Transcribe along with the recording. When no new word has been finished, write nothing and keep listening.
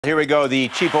Here we go, the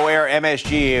Cheapo Air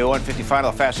MSG 150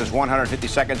 final, the fastest 150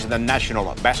 seconds in the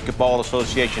National Basketball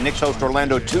Association. Knicks host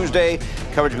Orlando Tuesday.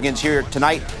 Coverage begins here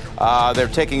tonight. They're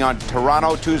taking on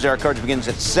Toronto. Tuesday, our coverage begins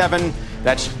at 7.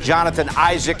 That's Jonathan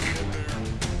Isaac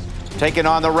taking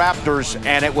on the Raptors,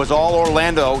 and it was all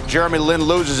Orlando. Jeremy Lin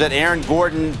loses it. Aaron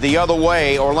Gordon the other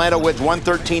way. Orlando wins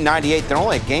 113-98. They're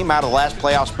only a game out of the last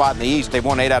playoff spot in the East. They've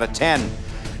won 8 out of 10.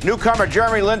 Newcomer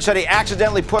Jeremy Lin said he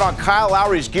accidentally put on Kyle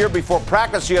Lowry's gear before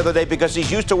practice the other day because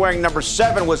he's used to wearing number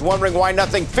 7, was wondering why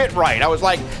nothing fit right. I was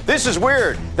like, this is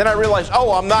weird. Then I realized,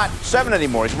 oh, I'm not 7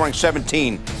 anymore. He's wearing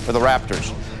 17 for the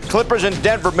Raptors. Clippers in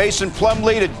Denver, Mason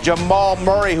Plumlee to Jamal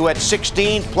Murray, who had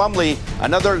 16. Plumlee,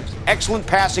 another excellent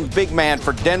passing big man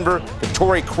for Denver, to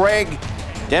Torrey Craig.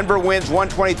 Denver wins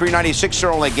 123-96.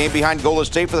 They're only a game behind Golden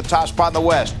State for the top spot in the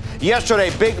West. Yesterday,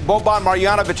 big Boban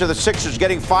Marjanovic of the Sixers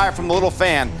getting fire from the little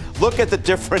fan. Look at the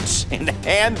difference in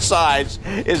hand size.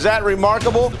 Is that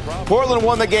remarkable? Portland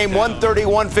won the game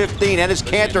 130-115. Enes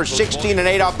Kanter 16 and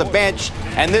 8 off the bench.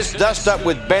 And this dust up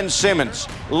with Ben Simmons.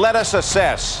 Let us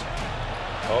assess.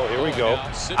 Oh, here we go.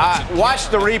 Watch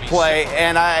the replay,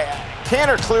 and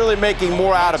Kanter clearly making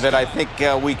more out of it. I think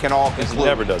we can all conclude. He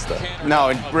never does that.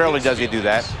 No, rarely does he do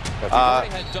that.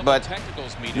 But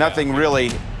nothing really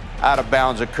out of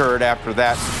bounds occurred after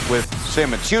that with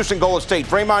Simmons. Houston, Golden State.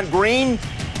 Draymond Green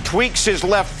tweaks his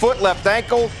left foot, left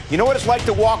ankle. You know what it's like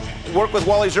to work with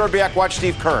Wally Zerbiak? Watch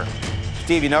Steve Kerr.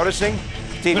 Steve, you noticing?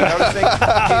 Steve, you noticing?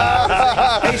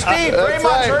 Hey, Steve,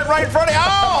 Draymond's hurt right in front of you.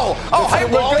 Oh, hey,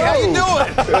 Wally, how you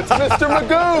doing? It's Mr.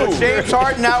 Magoo. James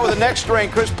Harden now with the next string.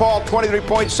 Chris Paul, 23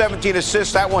 points, 17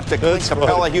 assists. That one's to Clint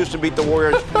Capella. Houston beat the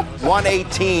Warriors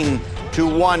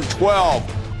 118-112.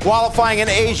 Qualifying in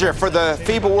Asia for the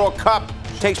FIBA World Cup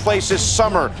takes place this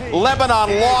summer.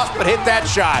 Lebanon lost but hit that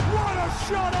shot.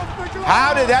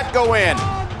 How did that go in?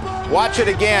 Watch it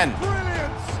again.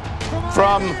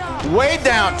 From way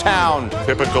downtown.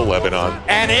 Typical Lebanon.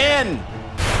 And in.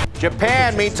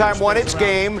 Japan, meantime, won its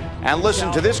game. And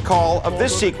listen to this call of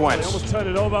this sequence. Almost turned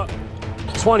it over.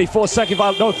 24-second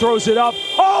violation. No, throws it up.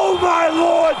 Oh, my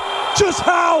Lord! Just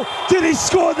how did he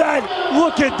score that?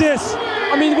 Look at this.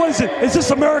 I mean, what is it? Is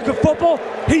this American football?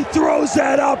 He throws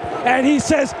that up, and he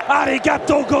says,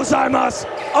 "Arigato gozaimasu."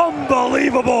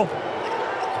 Unbelievable.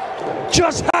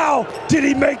 Just how did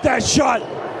he make that shot?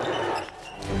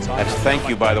 That's thank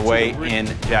you, by the way, in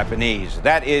Japanese.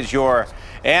 That is your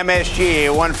MSG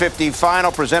 150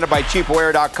 final presented by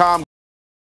CheapoAir.com.